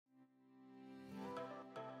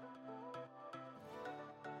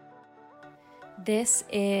This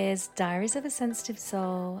is Diaries of a Sensitive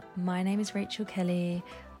Soul. My name is Rachel Kelly.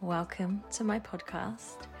 Welcome to my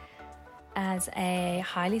podcast. As a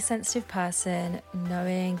highly sensitive person,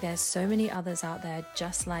 knowing there's so many others out there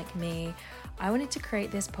just like me, I wanted to create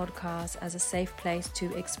this podcast as a safe place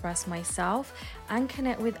to express myself and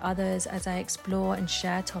connect with others as I explore and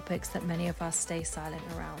share topics that many of us stay silent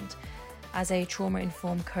around. As a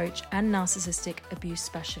trauma-informed coach and narcissistic abuse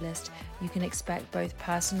specialist, you can expect both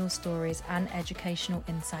personal stories and educational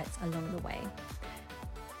insights along the way.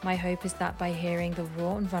 My hope is that by hearing the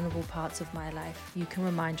raw and vulnerable parts of my life, you can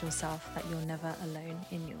remind yourself that you're never alone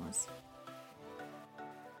in yours.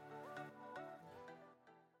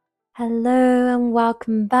 Hello and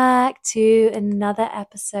welcome back to another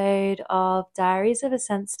episode of Diaries of a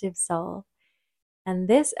Sensitive Soul. And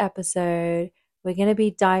this episode, we're going to be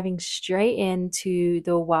diving straight into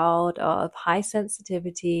the world of high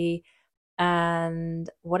sensitivity and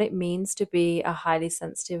what it means to be a highly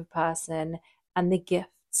sensitive person and the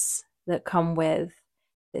gifts that come with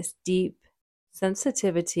this deep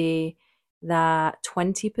sensitivity that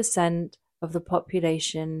 20% of the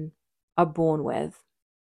population are born with.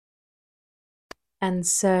 And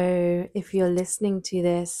so if you're listening to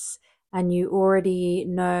this and you already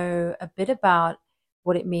know a bit about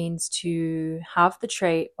what it means to have the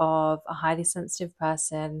trait of a highly sensitive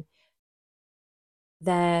person,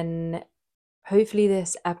 then hopefully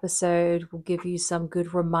this episode will give you some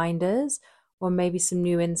good reminders or maybe some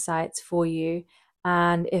new insights for you.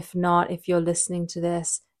 And if not, if you're listening to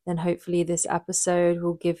this, then hopefully this episode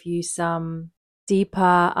will give you some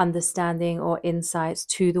deeper understanding or insights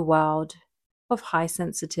to the world of high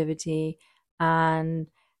sensitivity and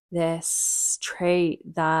this trait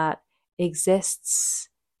that exists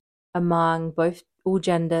among all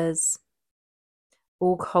genders,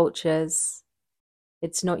 all cultures.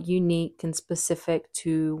 It's not unique and specific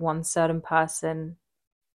to one certain person.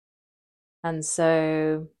 And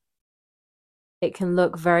so it can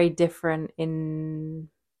look very different in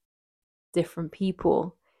different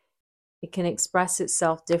people. It can express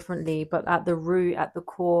itself differently, but at the root, at the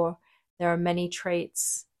core, there are many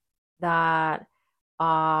traits that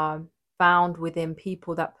are found within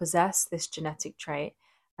people that possess this genetic trait.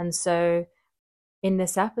 And so in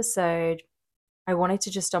this episode, I wanted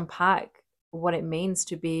to just unpack what it means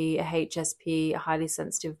to be a HSP, a highly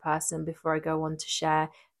sensitive person, before I go on to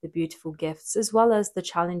share the beautiful gifts, as well as the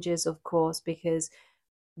challenges, of course, because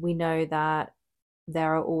we know that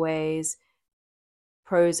there are always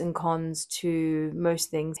pros and cons to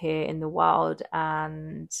most things here in the world,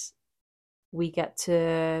 and we get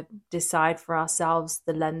to decide for ourselves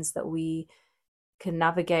the lens that we can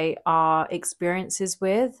navigate our experiences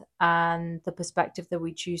with and the perspective that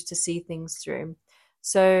we choose to see things through.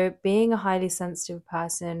 So being a highly sensitive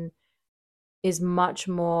person is much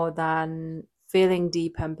more than feeling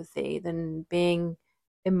deep empathy, than being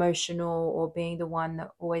emotional or being the one that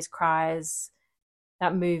always cries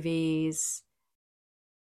at movies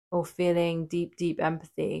or feeling deep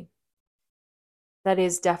empathy. That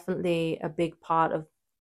is definitely a big part of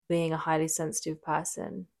being a highly sensitive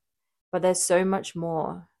person. But there's so much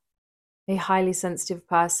more. A highly sensitive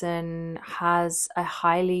person has a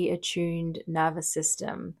highly attuned nervous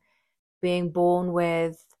system. Being born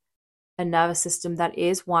with a nervous system that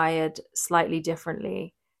is wired slightly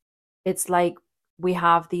differently. It's like we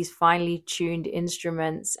have these finely tuned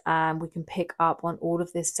instruments and we can pick up on all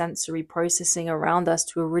of this sensory processing around us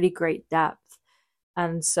to a really great depth.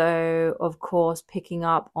 And so, of course, picking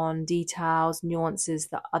up on details, nuances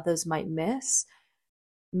that others might miss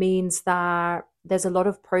means that there's a lot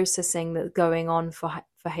of processing that's going on for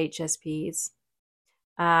HSPs.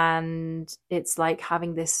 And it's like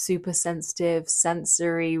having this super sensitive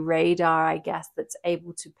sensory radar, I guess, that's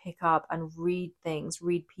able to pick up and read things,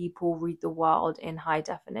 read people, read the world in high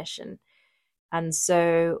definition. And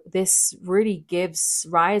so this really gives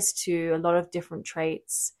rise to a lot of different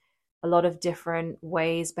traits, a lot of different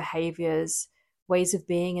ways, behaviors, ways of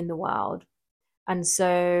being in the world. And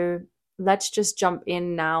so let's just jump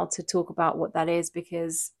in now to talk about what that is,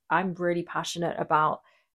 because I'm really passionate about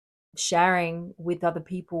sharing with other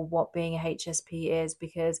people what being a HSP is,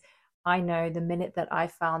 because I know the minute that I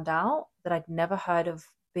found out that I'd never heard of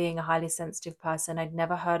being a highly sensitive person, I'd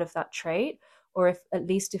never heard of that trait, or if at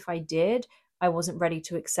least if I did, I wasn't ready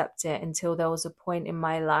to accept it until there was a point in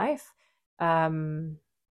my life 4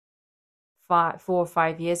 or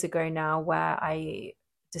 5 years ago now where I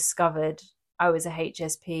discovered I was a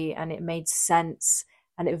HSP, and it made sense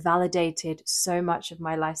and it validated so much of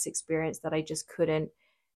my life's experience that I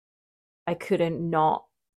couldn't not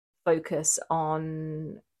focus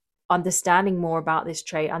on understanding more about this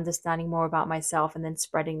trait, understanding more about myself, and then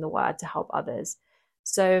spreading the word to help others.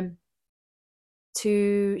 So,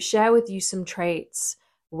 to share with you some traits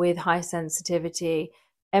with high sensitivity,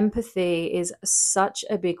 empathy is such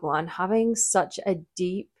a big one. Having such a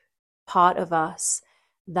deep part of us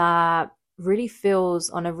that really feels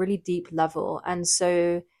on a really deep level. And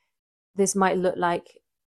so, this might look like,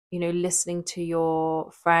 listening to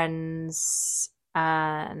your friends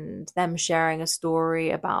and them sharing a story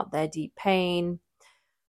about their deep pain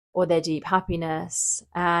or their deep happiness.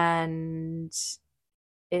 And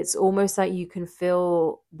it's almost like you can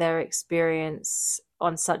feel their experience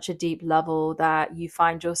on such a deep level that you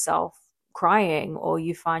find yourself crying, or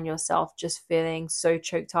you find yourself just feeling so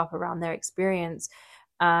choked up around their experience.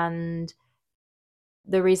 And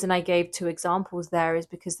the reason I gave two examples there is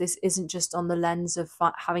because this isn't just on the lens of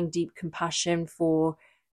having deep compassion for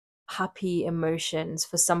happy emotions,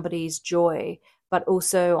 for somebody's joy, but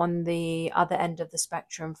also on the other end of the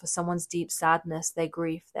spectrum for someone's deep sadness, their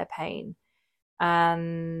grief, their pain.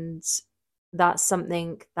 And that's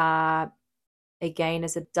something that, again,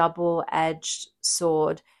 is a double-edged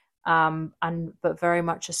sword, but very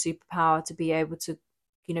much a superpower to be able to,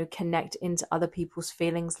 connect into other people's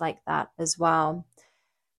feelings like that as well.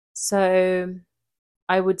 So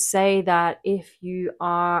I would say that if you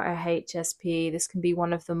are a HSP, this can be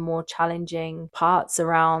one of the more challenging parts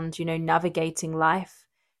around, navigating life.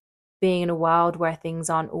 Being in a world where things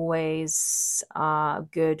aren't always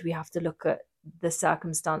good, we have to look at the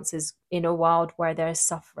circumstances in a world where there's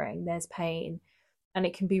suffering, there's pain, and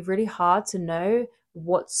it can be really hard to know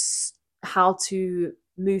how to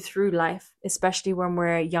move through life, especially when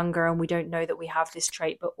we're younger and we don't know that we have this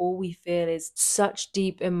trait, but all we feel is such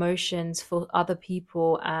deep emotions for other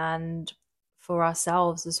people and for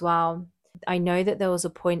ourselves as well. I know that there was a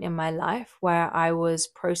point in my life where I was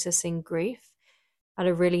processing grief at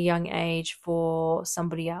a really young age for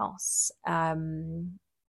somebody else. And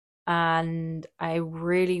I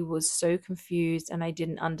really was so confused, and I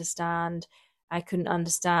didn't understand. I couldn't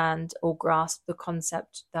understand or grasp the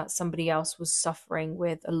concept that somebody else was suffering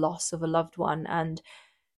with a loss of a loved one. And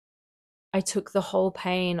I took the whole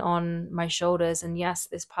pain on my shoulders. And yes,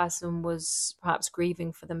 this person was perhaps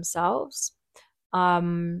grieving for themselves.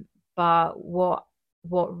 But what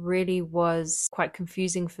really was quite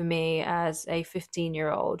confusing for me as a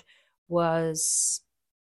 15-year-old was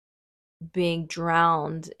being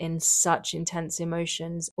drowned in such intense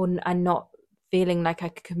emotions, and not feeling like I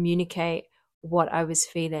could communicate what I was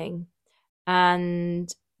feeling.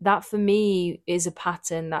 And that for me is a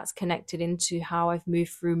pattern that's connected into how I've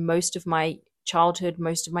moved through most of my childhood,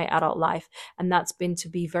 most of my adult life. And that's been to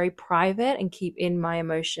be very private and keep in my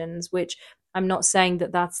emotions, which I'm not saying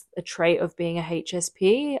that that's a trait of being a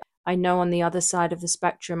HSP. I know on the other side of the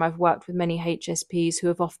spectrum, I've worked with many HSPs who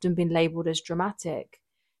have often been labeled as dramatic,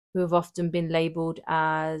 who have often been labeled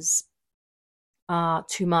as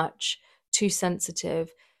too much, too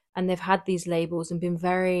sensitive. And they've had these labels and been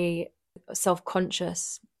very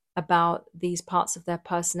self-conscious about these parts of their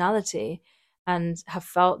personality, and have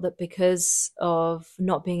felt that because of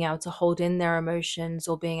not being able to hold in their emotions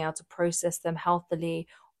or being able to process them healthily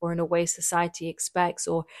or in a way society expects,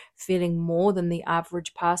 or feeling more than the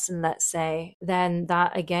average person, let's say, then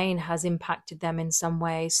that again has impacted them in some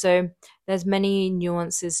way. So there's many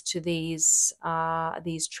nuances to these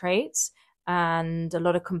traits, and a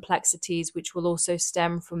lot of complexities which will also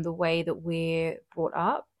stem from the way that we're brought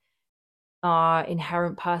up, our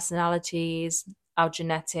inherent personalities, our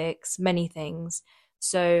genetics, many things.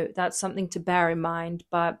 So that's something to bear in mind.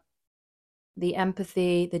 But the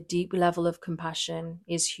empathy, the deep level of compassion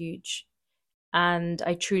is huge. And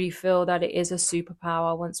I truly feel that it is a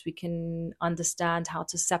superpower once we can understand how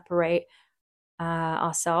to separate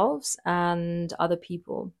ourselves and other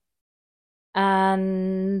people.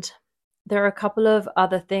 And there are a couple of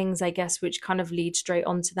other things, I guess, which kind of lead straight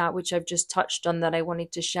onto that, which I've just touched on, that I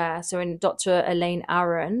wanted to share. So in Dr. Elaine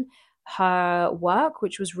Aron, her work,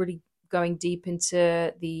 which was really going deep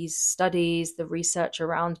into these studies, the research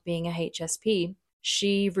around being a HSP,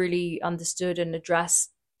 she really understood and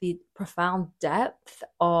addressed the profound depth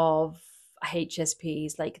of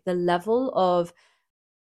HSPs, like the level of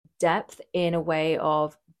depth in a way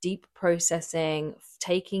of deep processing,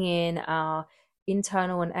 taking in our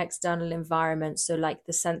internal and external environment. So, like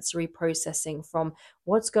the sensory processing from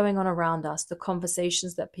what's going on around us, the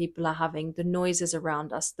conversations that people are having, the noises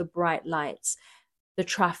around us, the bright lights, the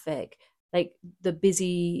traffic, like the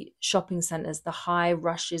busy shopping centers, the high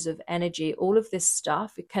rushes of energy, all of this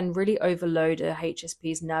stuff, it can really overload a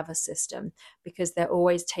HSP's nervous system because they're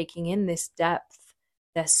always taking in this depth.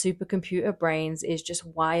 Their supercomputer brains is just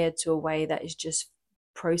wired to a way that is just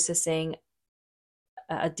processing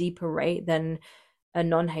at a deeper rate than a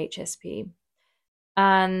non-HSP.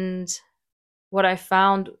 And what I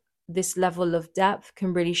found, this level of depth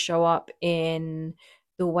can really show up in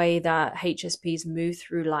the way that HSPs move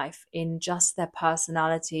through life, in just their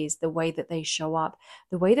personalities, the way that they show up,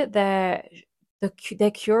 the way that their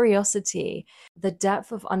curiosity, the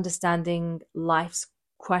depth of understanding life's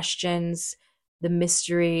questions, the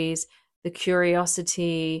mysteries, the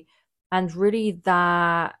curiosity, and really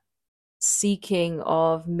that seeking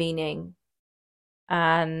of meaning,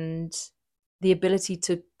 and the ability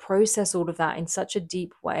to process all of that in such a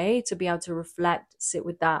deep way, to be able to reflect, sit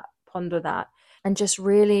with that, ponder that, and just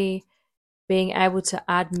really being able to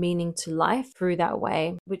add meaning to life through that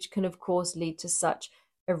way, which can, of course, lead to such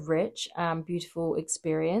a rich and beautiful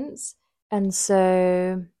experience. And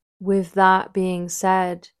so, with that being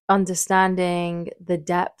said, understanding the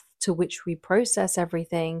depth to which we process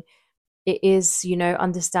everything, it is,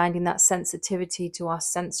 understanding that sensitivity to our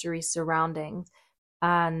sensory surroundings.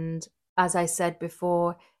 And as I said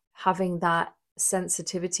before, having that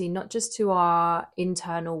sensitivity, not just to our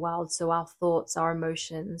internal world, so our thoughts, our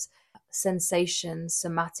emotions, sensations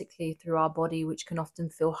somatically through our body, which can often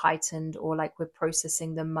feel heightened or like we're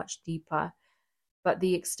processing them much deeper, but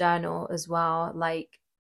the external as well, like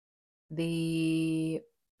the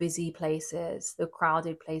busy places, the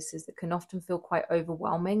crowded places that can often feel quite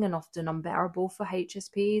overwhelming and often unbearable for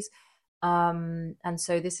HSPs. And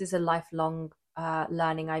so this is a lifelong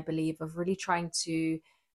learning, I believe, of really trying to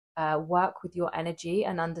work with your energy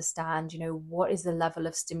and understand, what is the level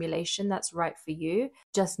of stimulation that's right for you.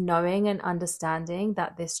 Just knowing and understanding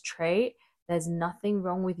that this trait, there's nothing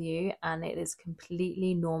wrong with you and it is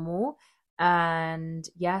completely normal. And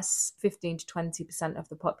yes, 15 to 20% of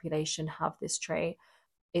the population have this trait.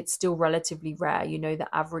 It's still relatively rare. The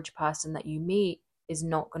average person that you meet is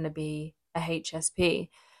not going to be a HSP.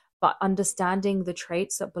 But understanding the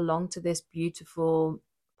traits that belong to this beautiful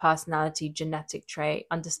personality genetic trait,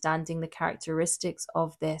 understanding the characteristics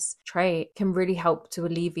of this trait can really help to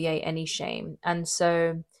alleviate any shame. And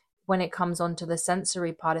so when it comes on to the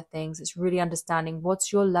sensory part of things, it's really understanding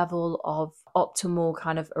what's your level of optimal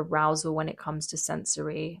kind of arousal when it comes to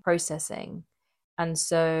sensory processing. And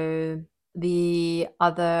so the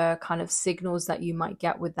other kind of signals that you might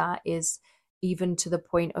get with that is even to the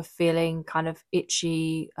point of feeling kind of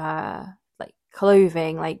itchy, like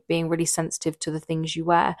clothing, like being really sensitive to the things you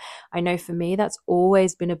wear. I know for me, that's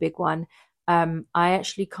always been a big one. I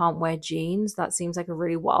actually can't wear jeans. That seems like a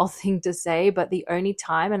really wild thing to say, but the only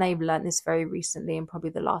time, and I've learned this very recently in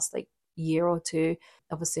probably the last like year or two,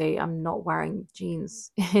 obviously I'm not wearing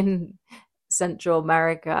jeans in Central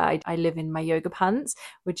America. I live in my yoga pants,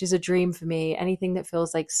 which is a dream for me. Anything that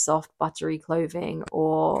feels like soft, buttery clothing,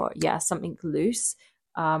 or something loose.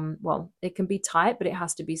 Well, it can be tight, but it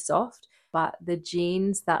has to be soft. But the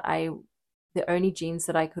only jeans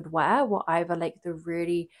that I could wear were either like the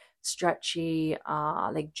really stretchy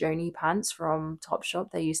like Joni pants from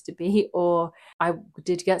Topshop, they used to be, or I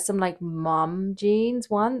did get some like mom jeans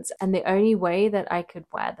once, and the only way that I could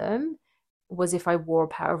wear them was if I wore a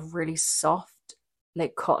pair of really soft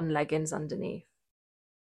like cotton leggings underneath.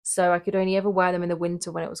 So I could only ever wear them in the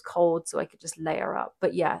winter when it was cold, so I could just layer up.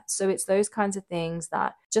 But yeah, so it's those kinds of things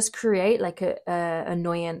that just create like a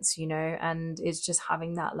annoyance, and it's just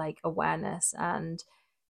having that like awareness. And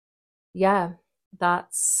yeah,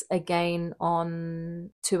 that's again on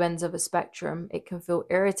two ends of a spectrum. It can feel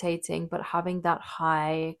irritating, but having that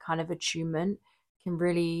high kind of attunement can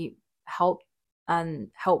really help, and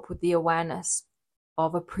help with the awareness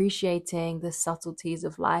of appreciating the subtleties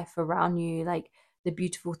of life around you, like the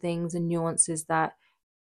beautiful things and nuances that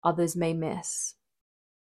others may miss.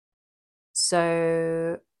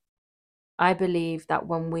 So I believe that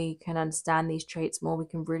when we can understand these traits more, we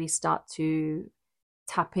can really start to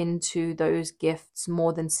tap into those gifts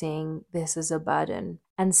more than seeing this as a burden.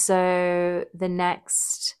 And so the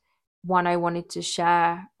next one I wanted to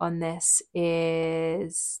share on this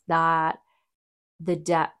is that the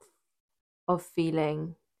depth of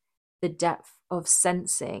feeling, the depth of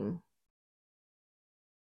sensing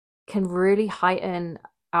can really heighten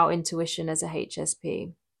our intuition as a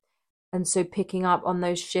HSP. And so picking up on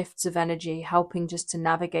those shifts of energy, helping just to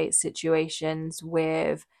navigate situations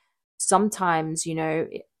with sometimes,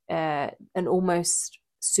 an almost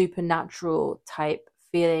supernatural type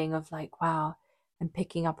feeling of like, wow, I'm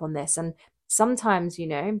picking up on this. And sometimes,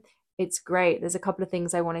 it's great. There's a couple of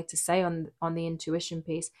things I wanted to say on the intuition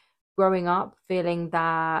piece. Growing up, feeling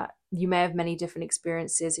that you may have many different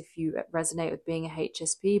experiences if you resonate with being a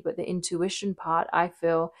HSP, but the intuition part, I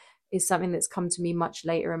feel, is something that's come to me much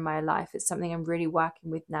later in my life. It's something I'm really working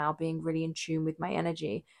with now, being really in tune with my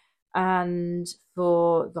energy. And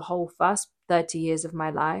for the whole first 30 years of my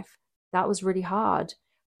life, that was really hard.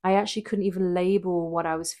 I actually couldn't even label what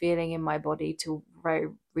I was feeling in my body till very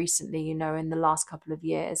recently, in the last couple of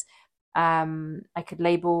years. I could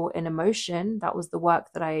label an emotion. That was the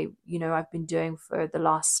work that I've been doing for the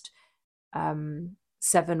last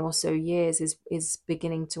 7 or so years, is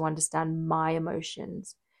beginning to understand my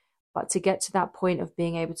emotions. But to get to that point of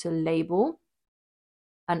being able to label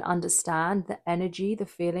and understand the energy, the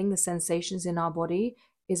feeling, the sensations in our body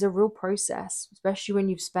is a real process, especially when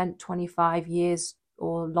you've spent 25 years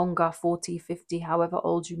or longer, 40, 50, however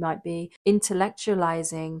old you might be,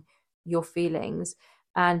 intellectualizing your feelings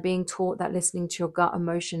and being taught that listening to your gut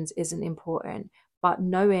emotions isn't important. But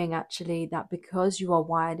knowing actually that because you are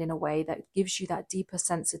wired in a way that gives you that deeper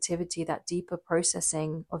sensitivity, that deeper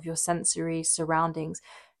processing of your sensory surroundings,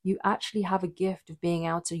 you actually have a gift of being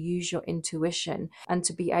able to use your intuition and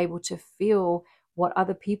to be able to feel what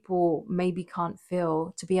other people maybe can't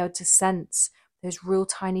feel, to be able to sense those real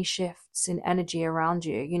tiny shifts in energy around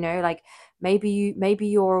you. Like maybe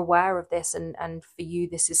you're aware of this, and for you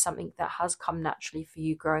this is something that has come naturally for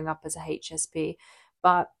you growing up as a HSP.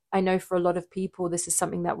 But I know for a lot of people this is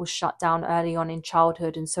something that was shut down early on in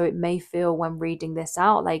childhood, and so it may feel when reading this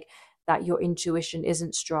out like that your intuition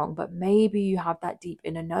isn't strong, but maybe you have that deep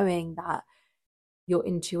inner knowing that your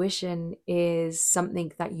intuition is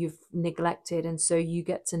something that you've neglected. And so you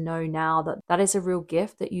get to know now that that is a real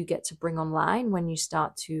gift that you get to bring online when you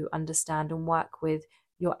start to understand and work with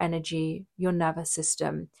your energy, your nervous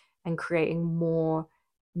system, and creating more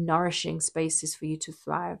nourishing spaces for you to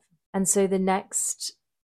thrive. And so the next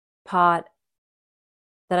part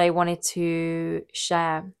that I wanted to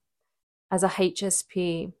share as a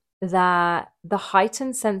HSP, that the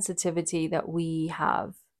heightened sensitivity that we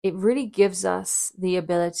have, it really gives us the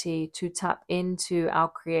ability to tap into our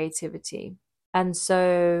creativity. And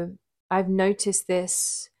so I've noticed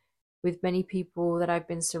this with many people that I've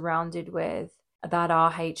been surrounded with that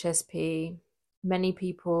are HSP, many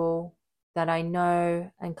people that I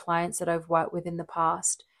know and clients that I've worked with in the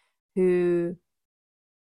past who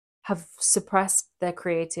have suppressed their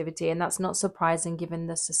creativity. And that's not surprising given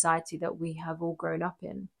the society that we have all grown up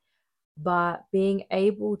in. But being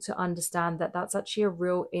able to understand that that's actually a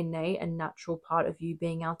real innate and natural part of you,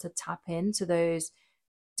 being able to tap into those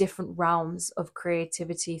different realms of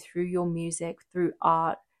creativity through your music, through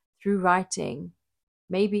art, through writing,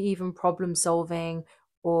 maybe even problem solving,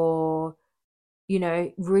 or,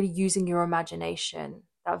 really using your imagination,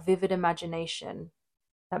 that vivid imagination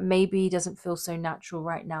that maybe doesn't feel so natural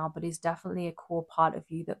right now, but is definitely a core part of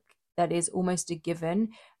you that is almost a given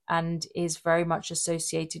and is very much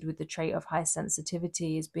associated with the trait of high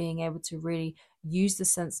sensitivity, is being able to really use the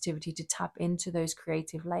sensitivity to tap into those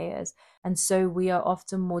creative layers. And so we are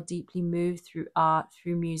often more deeply moved through art,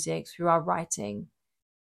 through music, through our writing.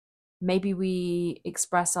 Maybe we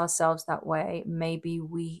express ourselves that way. Maybe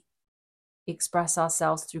we express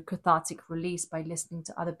ourselves through cathartic release by listening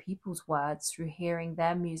to other people's words, through hearing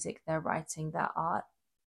their music, their writing, their art.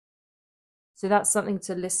 So that's something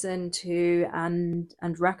to listen to and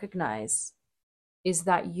recognize. Is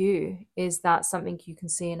that you? Is that something you can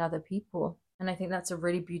see in other people? And I think that's a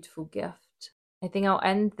really beautiful gift. I think I'll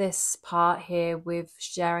end this part here with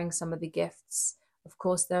sharing some of the gifts. Of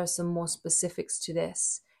course, there are some more specifics to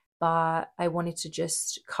this, but I wanted to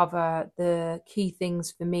just cover the key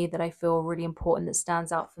things for me that I feel really important, that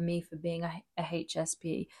stands out for me for being a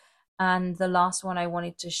HSP. And the last one I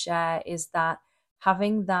wanted to share is that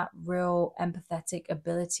having that real empathetic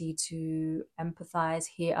ability to empathize,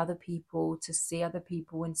 hear other people, to see other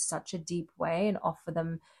people in such a deep way and offer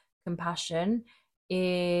them compassion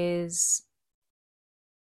is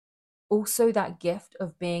also that gift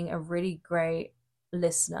of being a really great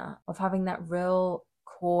listener, of having that real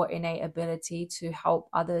core innate ability to help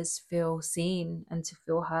others feel seen and to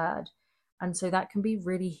feel heard. And so that can be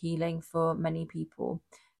really healing for many people.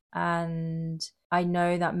 And I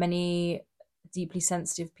know that many deeply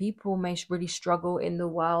sensitive people may really struggle in the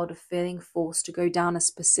world of feeling forced to go down a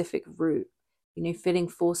specific route, feeling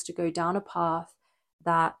forced to go down a path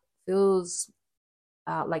that feels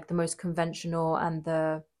like the most conventional and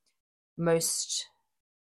the most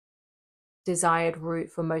desired route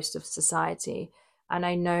for most of society. And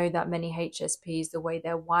I know that many HSPs, the way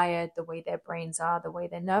they're wired, the way their brains are, the way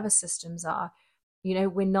their nervous systems are,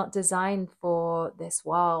 we're not designed for this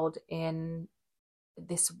world in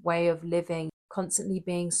this way of living, constantly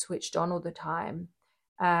being switched on all the time.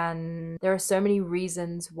 And there are so many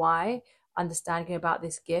reasons why, understanding about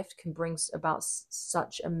this gift can bring about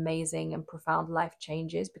such amazing and profound life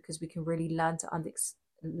changes, because we can really learn to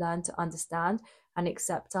understand and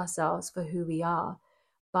accept ourselves for who we are.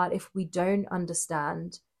 But if we don't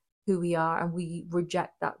understand who we are and we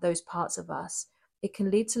reject those parts of us, it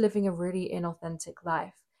can lead to living a really inauthentic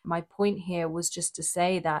life. My point here was just to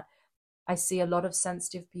say that I see a lot of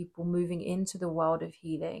sensitive people moving into the world of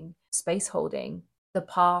healing, space holding, the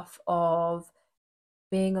path of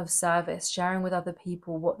being of service, sharing with other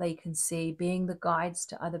people what they can see, being the guides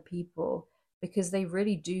to other people, because they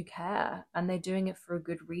really do care, and they're doing it for a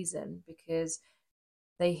good reason, because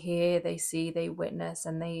they hear, they see, they witness,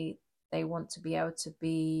 and they want to be able to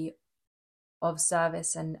be of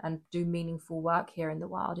service and do meaningful work here in the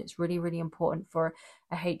world. It's really, really important for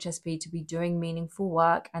a HSP to be doing meaningful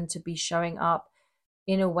work and to be showing up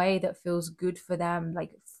in a way that feels good for them,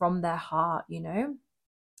 like from their heart, you know?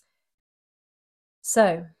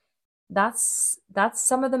 So that's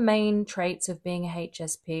some of the main traits of being a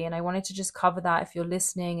HSP. And I wanted to just cover that. If you're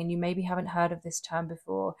listening and you maybe haven't heard of this term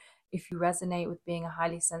before, if you resonate with being a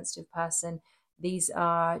highly sensitive person, these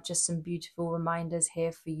are just some beautiful reminders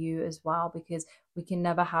here for you as well, because we can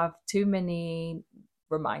never have too many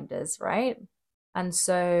reminders, right? And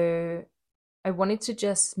so I wanted to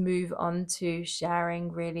just move on to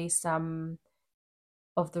sharing really some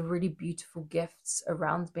of the really beautiful gifts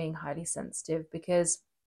around being highly sensitive, because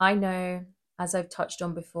I know, as I've touched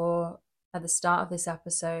on before at the start of this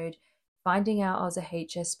episode, finding out I was a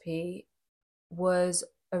HSP was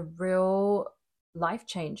a real life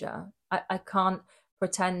changer. I can't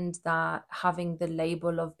pretend that having the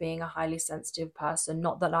label of being a highly sensitive person,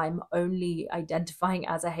 not that I'm only identifying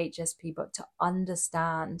as a HSP, but to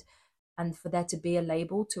understand and for there to be a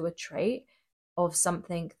label to a trait of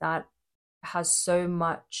something that has so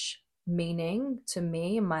much meaning to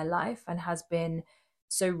me in my life and has been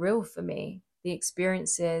so real for me. The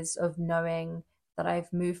experiences of knowing that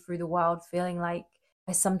I've moved through the world feeling like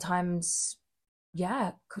I sometimes,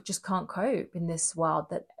 yeah, just can't cope in this world,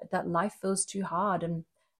 that life feels too hard. And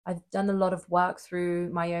I've done a lot of work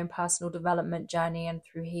through my own personal development journey and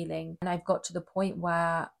through healing. And I've got to the point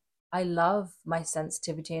where I love my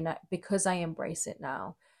sensitivity because I embrace it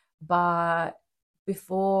now. But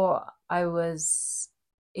before, I was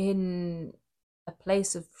in a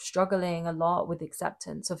place of struggling a lot with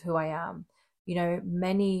acceptance of who I am. You know,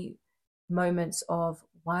 many moments of,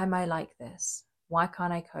 why am I like this? Why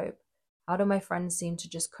can't I cope? How do my friends seem to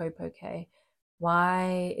just cope okay?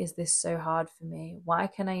 Why is this so hard for me? Why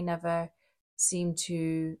can I never seem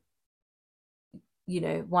to,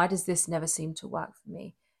 why does this never seem to work for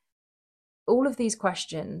me? All of these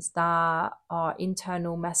questions that are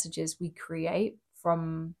internal messages we create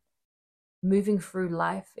from moving through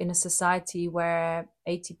life in a society where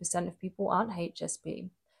 80% of people aren't HSP.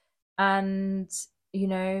 And,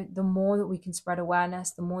 the more that we can spread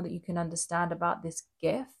awareness, the more that you can understand about this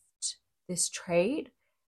gift, this trait,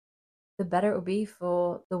 the better it will be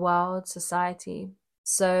for the world, society.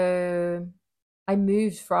 So I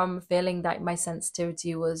moved from feeling that my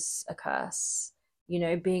sensitivity was a curse,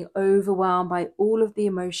 being overwhelmed by all of the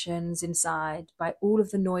emotions inside, by all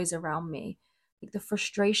of the noise around me. Like the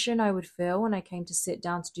frustration I would feel when I came to sit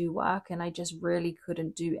down to do work and I just really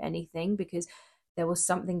couldn't do anything because there was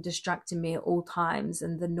something distracting me at all times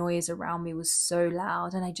and the noise around me was so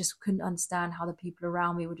loud, and I just couldn't understand how the people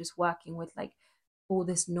around me were just working with like all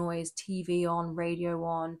this noise, TV on, radio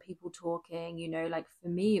on, people talking, like for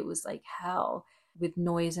me it was like hell with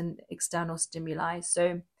noise and external stimuli.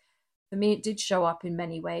 So for me it did show up in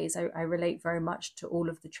many ways. I relate very much to all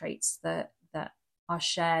of the traits that are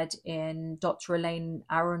shared in Dr. Elaine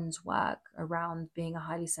Aron's work around being a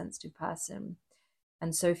highly sensitive person.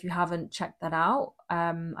 And so if you haven't checked that out,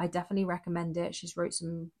 I definitely recommend it. She's wrote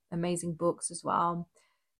some amazing books as well.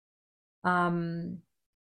 But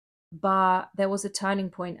there was a turning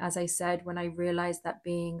point, as I said, when I realized that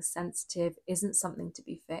being sensitive isn't something to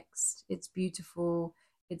be fixed. It's beautiful,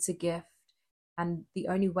 it's a gift. And the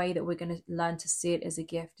only way that we're going to learn to see it as a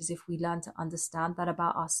gift is if we learn to understand that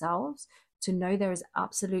about ourselves, to know there is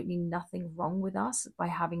absolutely nothing wrong with us by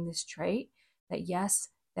having this trait. That yes,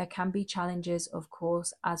 there can be challenges, of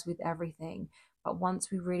course, as with everything. But once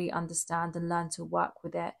we really understand and learn to work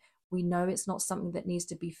with it, we know it's not something that needs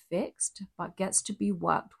to be fixed, but gets to be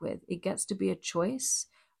worked with. It gets to be a choice,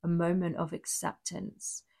 a moment of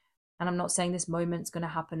acceptance. And I'm not saying this moment's going to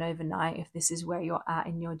happen overnight if this is where you're at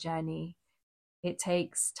in your journey. It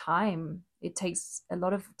takes time. It takes a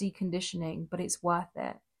lot of deconditioning, but it's worth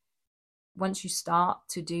it. Once you start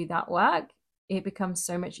to do that work, it becomes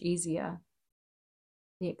so much easier.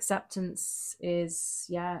 The acceptance is,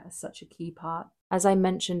 yeah, such a key part. As I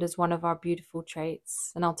mentioned, as one of our beautiful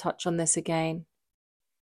traits, and I'll touch on this again,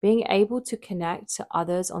 being able to connect to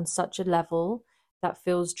others on such a level that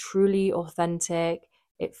feels truly authentic,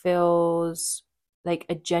 it feels like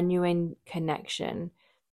a genuine connection,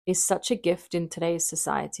 is such a gift in today's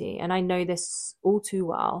society. And I know this all too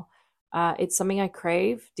well. It's something I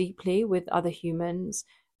crave deeply with other humans: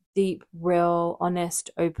 deep, real, honest,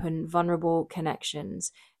 open, vulnerable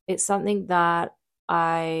connections. It's something that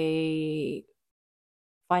I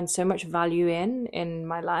find so much value in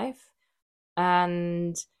my life.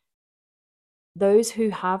 And those who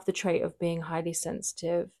have the trait of being highly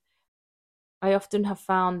sensitive, I often have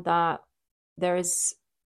found that there is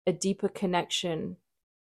a deeper connection,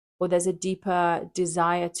 or there's a deeper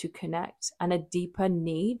desire to connect and a deeper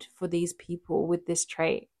need for these people with this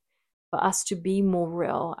trait, for us to be more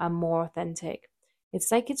real and more authentic.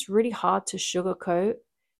 It's like it's really hard to sugarcoat.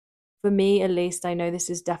 For me, at least, I know this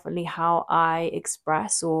is definitely how I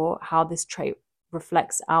express, or how this trait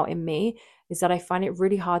reflects out in me, is that I find it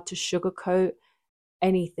really hard to sugarcoat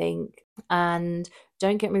anything. And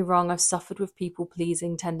don't get me wrong, I've suffered with people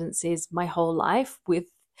pleasing tendencies my whole life with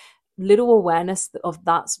little awareness of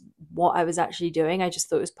that's what I was actually doing. I just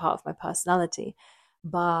thought it was part of my personality.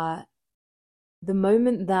 But the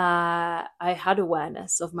moment that I had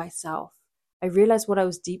awareness of myself, I realized what I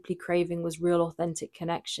was deeply craving was real, authentic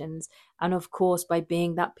connections. And of course, by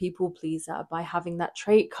being that people pleaser, by having that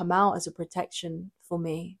trait come out as a protection for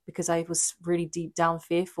me, because I was really deep down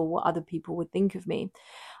fearful what other people would think of me,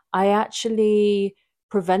 I actually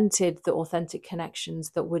prevented the authentic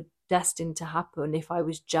connections that were destined to happen if I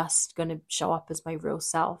was just going to show up as my real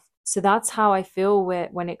self. So that's how I feel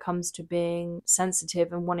when it comes to being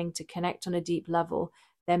sensitive and wanting to connect on a deep level.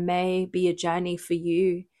 There may be a journey for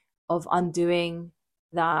you of undoing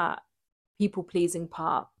that people pleasing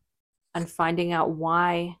part and finding out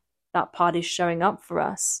why that part is showing up for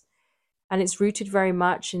us. And it's rooted very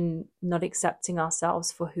much in not accepting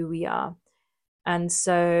ourselves for who we are. And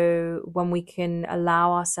so when we can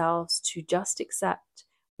allow ourselves to just accept,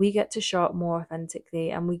 we get to show up more authentically,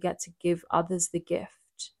 and we get to give others the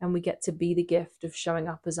gift, and we get to be the gift of showing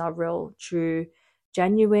up as our real, true,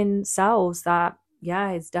 genuine selves that,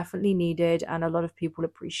 yeah, is definitely needed and a lot of people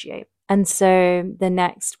appreciate. And so the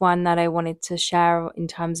next one that I wanted to share in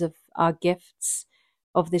terms of our gifts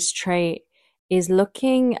of this trait is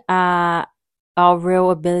looking at our real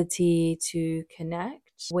ability to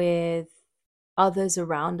connect with others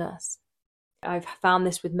around us. I've found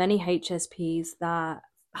this with many HSPs, that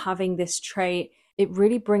having this trait, it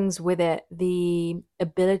really brings with it the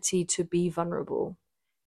ability to be vulnerable.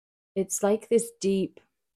 It's like this deep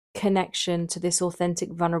connection to this authentic,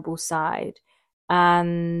 vulnerable side.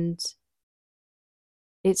 And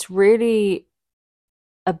it's really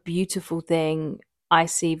a beautiful thing, I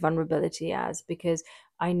see vulnerability as, because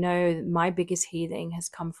I know my biggest healing has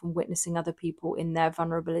come from witnessing other people in their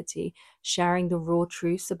vulnerability, sharing the raw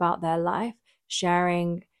truths about their life,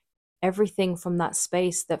 sharing everything from that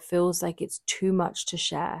space that feels like it's too much to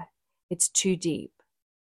share. It's too deep.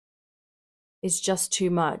 It's just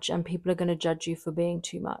too much, and people are going to judge you for being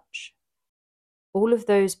too much. All of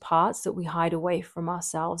those parts that we hide away from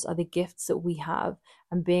ourselves are the gifts that we have.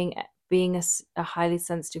 And being a highly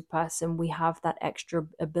sensitive person, we have that extra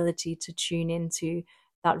ability to tune into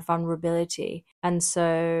that vulnerability. And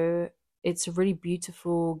so it's a really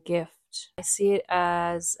beautiful gift. I see it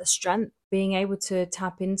as a strength, being able to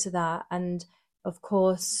tap into that. And of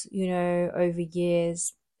course, over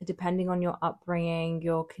years, depending on your upbringing,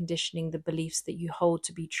 your conditioning, the beliefs that you hold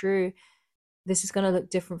to be true, this is going to look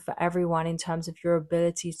different for everyone in terms of your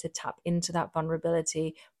abilities to tap into that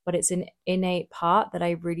vulnerability. But it's an innate part that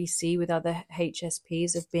I really see with other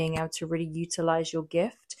HSPs, of being able to really utilize your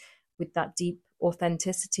gift with that deep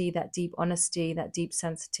authenticity, that deep honesty, that deep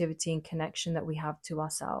sensitivity and connection that we have to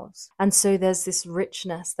ourselves. And so there's this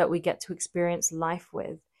richness that we get to experience life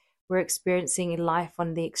with. We're experiencing life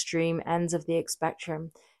on the extreme ends of the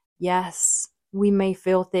spectrum. Yes, we may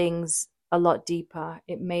feel things a lot deeper.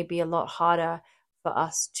 It may be a lot harder for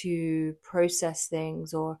us to process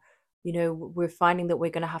things, or we're finding that we're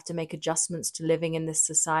going to have to make adjustments to living in this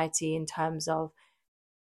society in terms of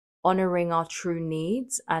honoring our true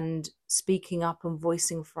needs and speaking up and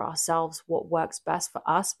voicing for ourselves what works best for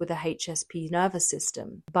us with a HSP nervous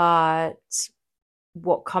system. But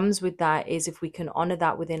what comes with that is, if we can honor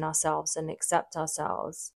that within ourselves and accept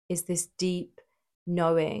ourselves, is this deep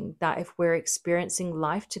knowing that if we're experiencing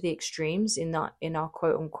life to the extremes in our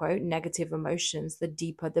quote unquote negative emotions, the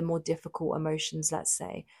deeper, the more difficult emotions, let's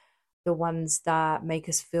say, the ones that make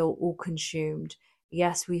us feel all consumed,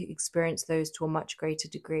 Yes, we experience those to a much greater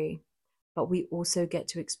degree, but we also get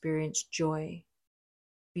to experience joy,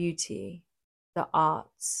 beauty, the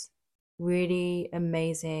arts, really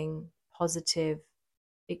amazing, positive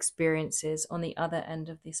experiences on the other end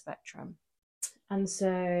of the spectrum. And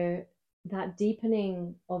so that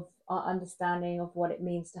deepening of our understanding of what it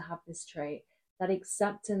means to have this trait, that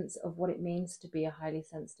acceptance of what it means to be a highly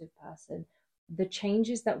sensitive person, the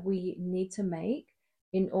changes that we need to make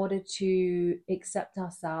in order to accept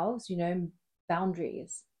ourselves,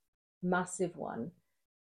 boundaries, massive one.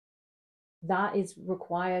 That is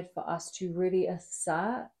required for us to really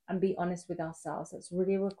assert and be honest with ourselves. It's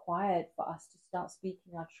really required for us to start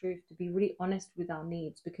speaking our truth, to be really honest with our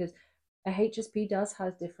needs, because a HSP does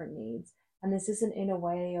have different needs. And this isn't in a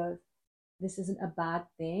way of, this isn't a bad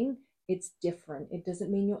thing. It's different. It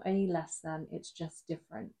doesn't mean you're any less than, it's just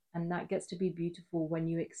different. And that gets to be beautiful when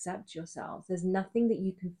you accept yourself. There's nothing that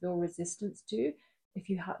you can feel resistance to if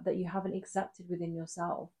you have that you haven't accepted within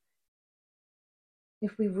yourself.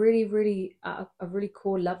 If we really, really, at a really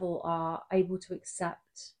core level, are able to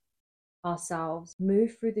accept ourselves,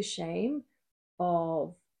 move through the shame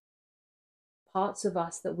of parts of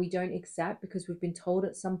us that we don't accept because we've been told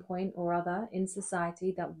at some point or other in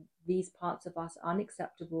society that these parts of us are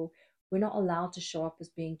unacceptable, we're not allowed to show up as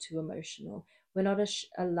being too emotional. We're not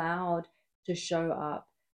allowed to show up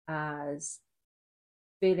as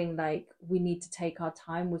feeling like we need to take our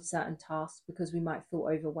time with certain tasks because we might feel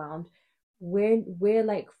overwhelmed. We're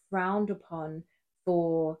like frowned upon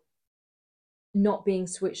for not being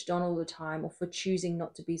switched on all the time, or for choosing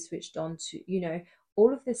not to be switched on to,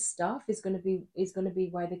 all of this stuff is going to be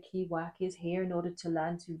where the key work is here in order to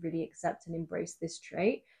learn to really accept and embrace this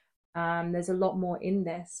trait. There's a lot more in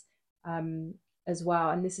this as well,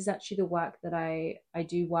 and this is actually the work that I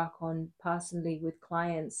do work on personally with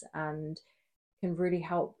clients, and can really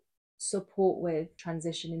help support with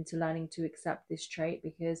transition into learning to accept this trait,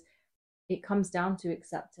 because it comes down to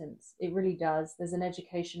acceptance. It really does. There's an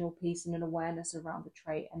educational piece and an awareness around the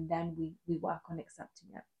trait, and then we work on accepting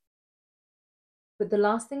it. But the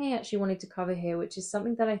last thing I actually wanted to cover here, which is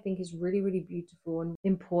something that I think is really, really beautiful and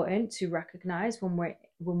important to recognize when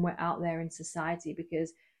we're out there in society,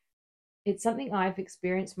 because it's something I've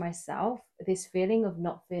experienced myself, this feeling of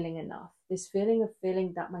not feeling enough, this feeling of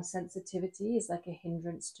feeling that my sensitivity is like a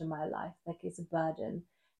hindrance to my life, like it's a burden,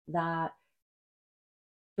 that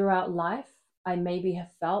throughout life I maybe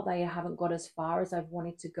have felt that I haven't got as far as I've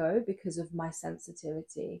wanted to go because of my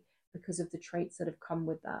sensitivity, because of the traits that have come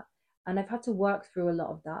with that. And I've had to work through a lot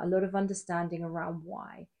of that, a lot of understanding around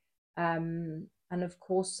why. And of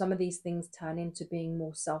course, some of these things turn into being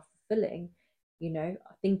more self-fulfilling,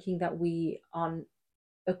 thinking that we aren't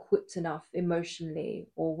equipped enough emotionally,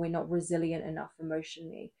 or we're not resilient enough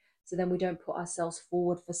emotionally. So then we don't put ourselves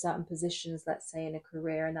forward for certain positions, let's say in a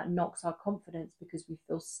career, and that knocks our confidence because we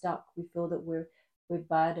feel stuck. We feel that we're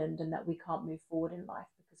burdened and that we can't move forward in life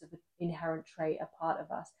because of an inherent trait, a part of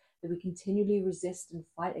us that we continually resist and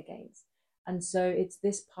fight against. And so it's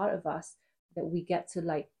this part of us that we get to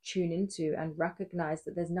like tune into and recognize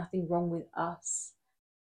that there's nothing wrong with us.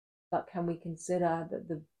 But can we consider that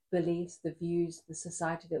the beliefs, the views, the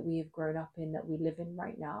society that we have grown up in, that we live in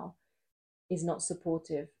right now, is not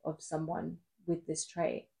supportive of someone with this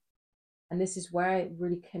trait? And this is where it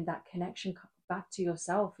really that connection back to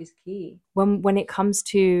yourself is key. When it comes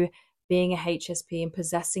to being a HSP and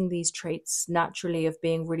possessing these traits naturally of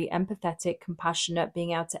being really empathetic, compassionate,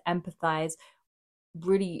 being able to empathize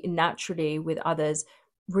really naturally with others,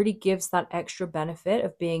 really gives that extra benefit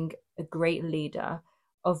of being a great leader,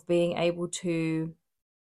 of being able to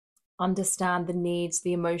understand the needs,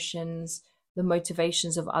 the emotions, the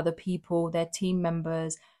motivations of other people, their team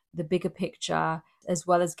members, the bigger picture, as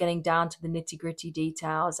well as getting down to the nitty-gritty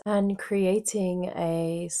details and creating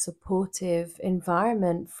a supportive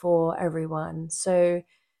environment for everyone. So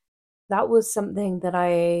that was something that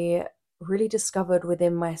I really discovered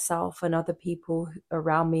within myself and other people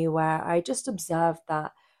around me, where I just observed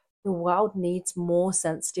that the world needs more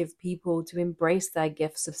sensitive people to embrace their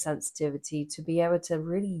gifts of sensitivity, to be able to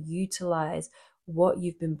really utilize what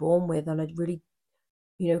you've been born with on a really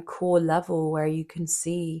core level, where you can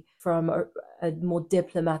see from a more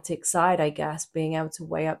diplomatic side, I guess, being able to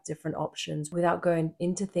weigh up different options without going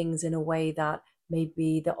into things in a way that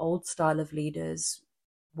maybe the old style of leaders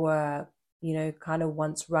were, kind of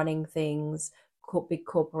once running things, big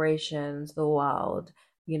corporations, the world,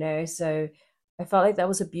 so I felt like that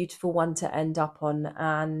was a beautiful one to end up on.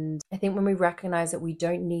 And I think when we recognize that we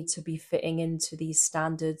don't need to be fitting into these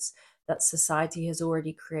standards that society has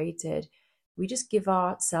already created, we just give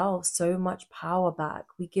ourselves so much power back.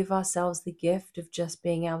 We give ourselves the gift of just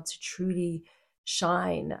being able to truly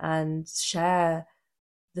shine and share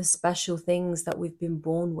the special things that we've been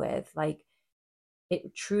born with. Like,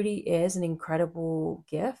 it truly is an incredible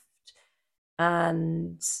gift.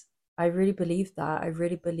 And I really believe that. I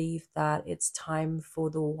really believe that it's time for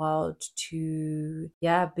the world to,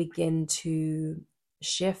 yeah, begin to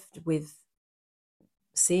shift with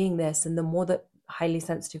seeing this. And the more that highly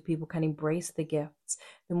sensitive people can embrace the gifts,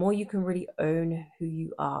 the more you can really own who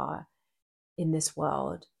you are in this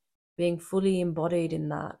world. Being fully embodied in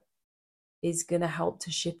that is going to help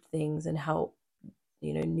to shift things and help,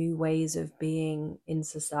 new ways of being in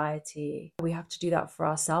society. We have to do that for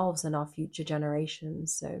ourselves and our future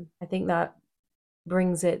generations. So I think that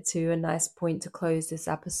brings it to a nice point to close this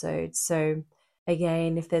episode. So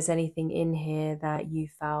again, if there's anything in here that you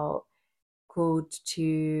felt called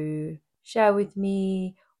to share with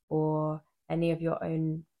me, or any of your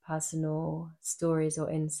own personal stories or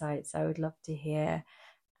insights, I would love to hear.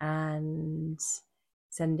 And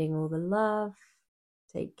sending all the love.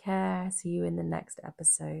 Take care. See you in the next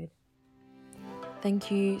episode.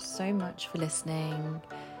 Thank you so much for listening.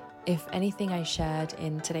 If anything I shared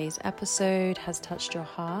in today's episode has touched your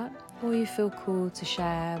heart, or you feel called to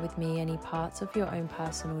share with me any parts of your own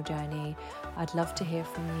personal journey, I'd love to hear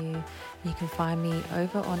from you. You can find me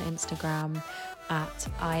over on Instagram at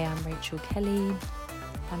I am Rachel Kelly.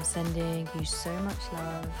 I'm sending you so much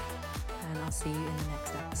love, and I'll see you in the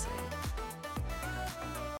next episode.